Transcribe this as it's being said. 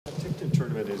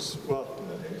tournament is, well,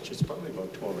 she's probably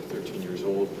about 12 or 13 years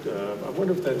old. I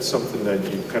wonder if that's something that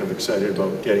you're kind of excited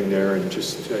about getting there and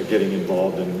just getting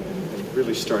involved and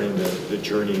really starting the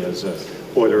journey as a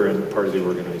Oiler and part of the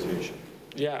organization.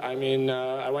 Yeah, I mean,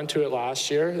 I went to it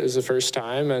last year. It was the first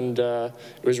time, and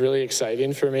it was really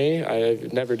exciting for me.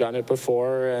 I've never done it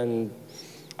before, and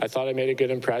I thought I made a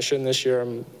good impression. This year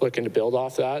I'm looking to build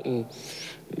off that and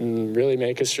really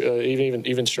make a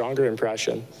even stronger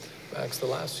impression. Max, the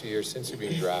last few years since you've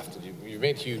been drafted, you've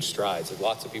made huge strides.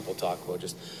 Lots of people talk about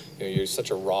just, you're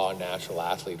such a raw, natural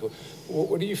athlete.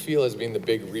 What do you feel has been the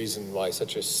big reason why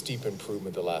such a steep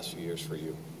improvement the last few years for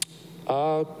you?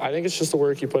 I think it's just the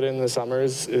work you put in the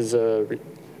summers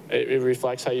it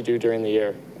reflects how you do during the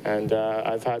year. And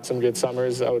I've had some good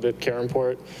summers out at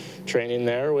Caronport training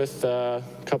there with a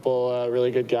couple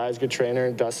really good guys, good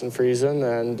trainer, Dustin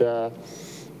Friesen, and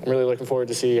I'm really looking forward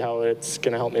to see how it's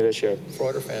going to help me this year. For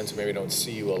other fans who maybe don't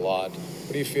see you a lot,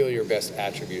 what do you feel are your best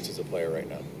attributes as a player right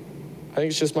now? I think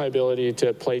it's just my ability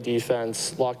to play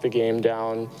defense, lock the game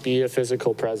down, be a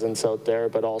physical presence out there,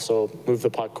 but also move the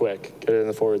puck quick, get it in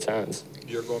the forward's hands.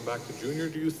 You're going back to junior,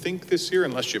 do you think, this year,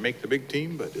 unless you make the big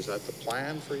team, but is that the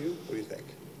plan for you? What do you think?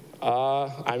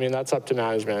 I mean, that's up to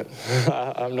management.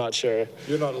 I'm not sure.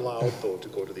 You're not allowed, though, to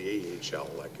go to the AHL,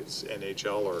 like it's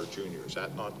NHL or junior. Is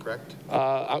that not correct?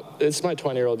 It's my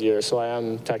 20-year-old year, so I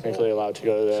am technically allowed to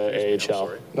go to the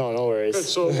AHL. No worries. Good.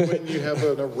 So when you have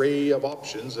an array of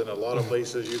options and a lot of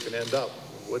places you can end up,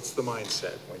 what's the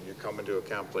mindset when you come into a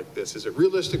camp like this? Is it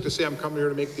realistic to say, I'm coming here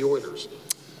to make the Oilers?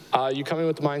 You come in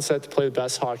with the mindset to play the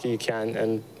best hockey you can,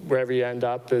 and wherever you end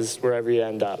up is wherever you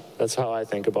end up. That's how I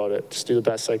think about it. Just do the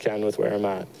best I can with where I'm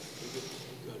at.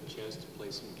 You got a chance to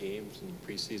play some games in the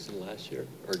preseason last year,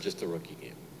 or just a rookie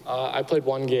game? I played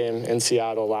one game in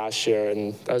Seattle last year,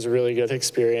 and that was a really good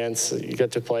experience. You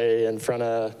get to play in front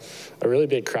of a really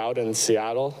big crowd in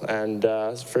Seattle, and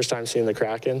it's the first time seeing the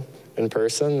Kraken in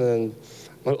person, and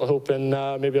I'm hoping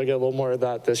maybe I'll get a little more of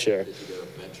that this year. Did you get a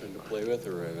veteran to play with,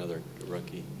 or another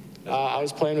rookie? I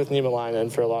was playing with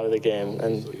Niemelainen for a lot of the game,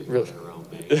 and so really,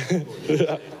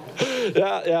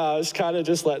 yeah, I was kind of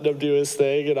just letting him do his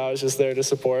thing, and I was just there to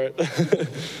support.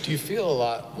 Do you feel a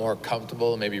lot more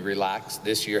comfortable, maybe relaxed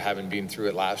this year, having been through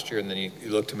it last year, and then you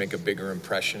look to make a bigger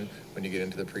impression when you get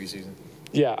into the preseason?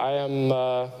 Yeah, I am.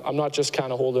 I'm not just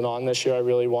kind of holding on this year. I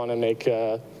really want to make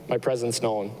my presence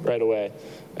known right away.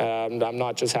 I'm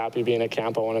not just happy being at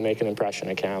camp. I want to make an impression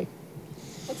at camp.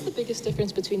 What's the biggest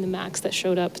difference between the Max that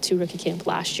showed up to rookie camp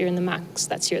last year and the Max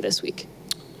that's here this week?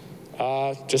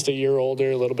 Just a year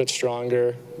older, a little bit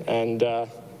stronger, and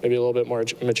maybe a little bit more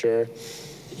mature.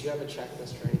 Did you have a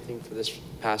checklist or anything for this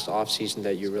past off-season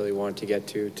that you really wanted to get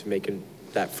to make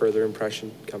that further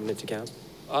impression coming into camp?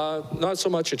 Not so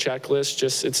much a checklist,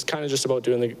 it's kind of just about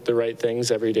doing the right things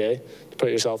every day to put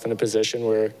yourself in a position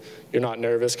where you're not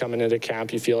nervous coming into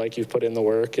camp. You feel like you've put in the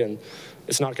work, and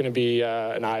it's not going to be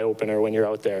an eye-opener when you're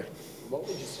out there. What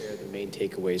would you say are the main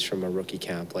takeaways from a rookie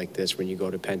camp like this when you go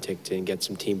to Penticton, get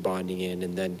some team bonding in,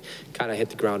 and then kind of hit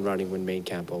the ground running when main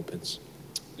camp opens?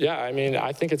 Yeah, I mean,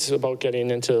 I think it's about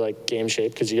getting into game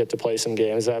shape because you get to play some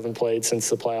games I haven't played since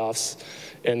the playoffs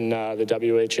in the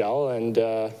WHL, and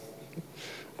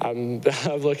I'm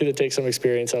looking to take some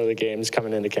experience out of the games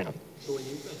coming into camp. So when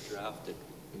you got drafted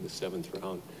in the 7th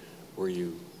round, were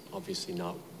you obviously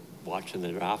not watching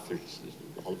the draft?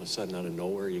 All of a sudden, out of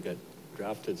nowhere, you got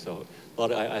drafted. So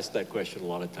I ask that question a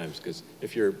lot of times because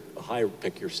if you're a high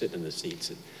pick, you're sitting in the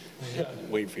seats and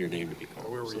waiting for your name to be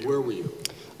called. Where were you?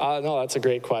 No, that's a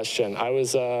great question. I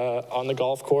was on the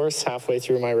golf course halfway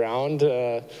through my round.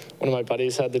 One of my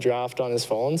buddies had the draft on his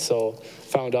phone, so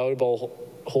found out about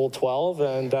hole 12,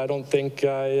 and I don't think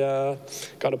I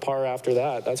got a par after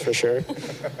that, that's for sure.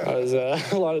 I was a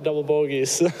lot of double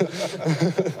bogeys. And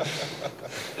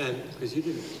because you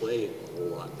didn't play a whole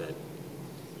lot that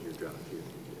year draft year.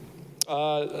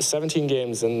 17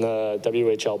 games in the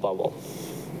WHL bubble.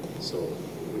 So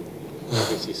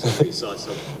obviously somebody saw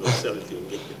some of those 17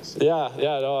 games. Yeah,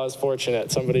 no, I was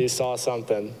fortunate. Somebody saw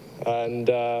something, and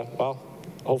well,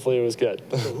 hopefully it was good.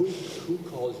 So who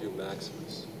calls you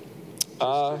Maximus?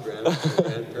 Your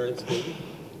grandparents maybe?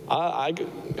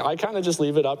 I kind of just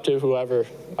leave it up to whoever.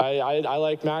 I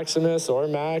like Maximus or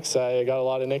Max. I got a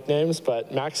lot of nicknames,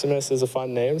 but Maximus is a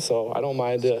fun name, so I don't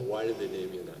mind it. So why did they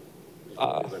name you that?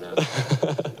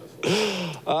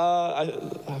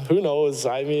 Who knows?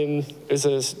 I mean, it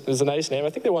was a nice name.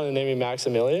 I think they wanted to name me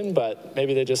Maximilian, but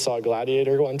maybe they just saw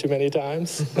Gladiator one too many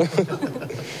times.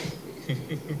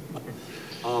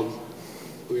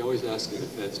 We always ask the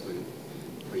defenseman,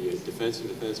 are you a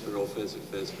defensive defenseman or offensive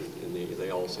defenseman? And they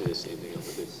all say the same thing, I'm a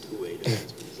two-way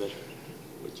defenseman. Is that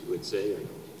what you would say?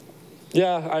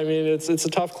 Yeah, I mean, it's a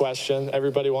tough question.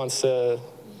 Everybody wants to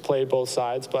play both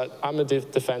sides, but I'm a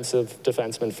defensive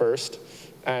defenseman first,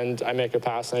 and I make a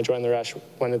pass and I join the rush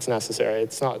when it's necessary.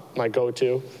 It's not my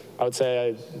go-to. I would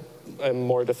say I'm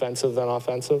more defensive than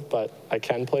offensive, but I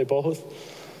can play both.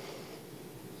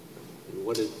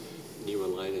 What did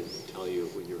Niemelainen tell you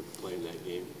when you were playing that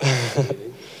game?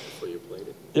 Anything before you played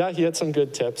it? Yeah, he had some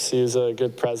good tips. He's a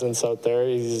good presence out there.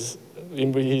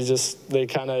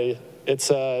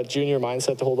 It's a junior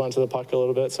mindset to hold on to the puck a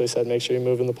little bit. So he said, make sure you're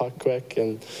moving the puck quick,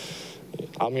 and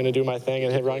I'm going to do my thing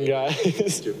and hit run guys.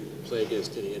 Did you play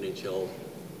against any NHL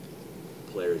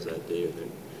players that day that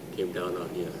came down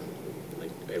on you,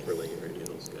 like Beverly or any of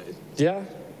those guys?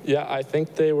 Yeah, I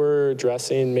think they were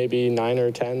dressing maybe 9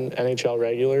 or 10 NHL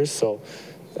regulars. So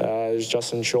there's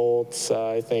Justin Schultz,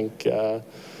 I think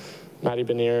Matty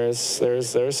Beniers.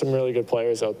 There's some really good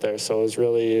players out there. So it was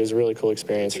a really cool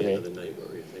experience for me. At the end of the night, what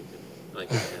were you thinking? I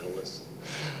can handle this.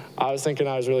 I was thinking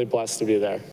I was really blessed to be there.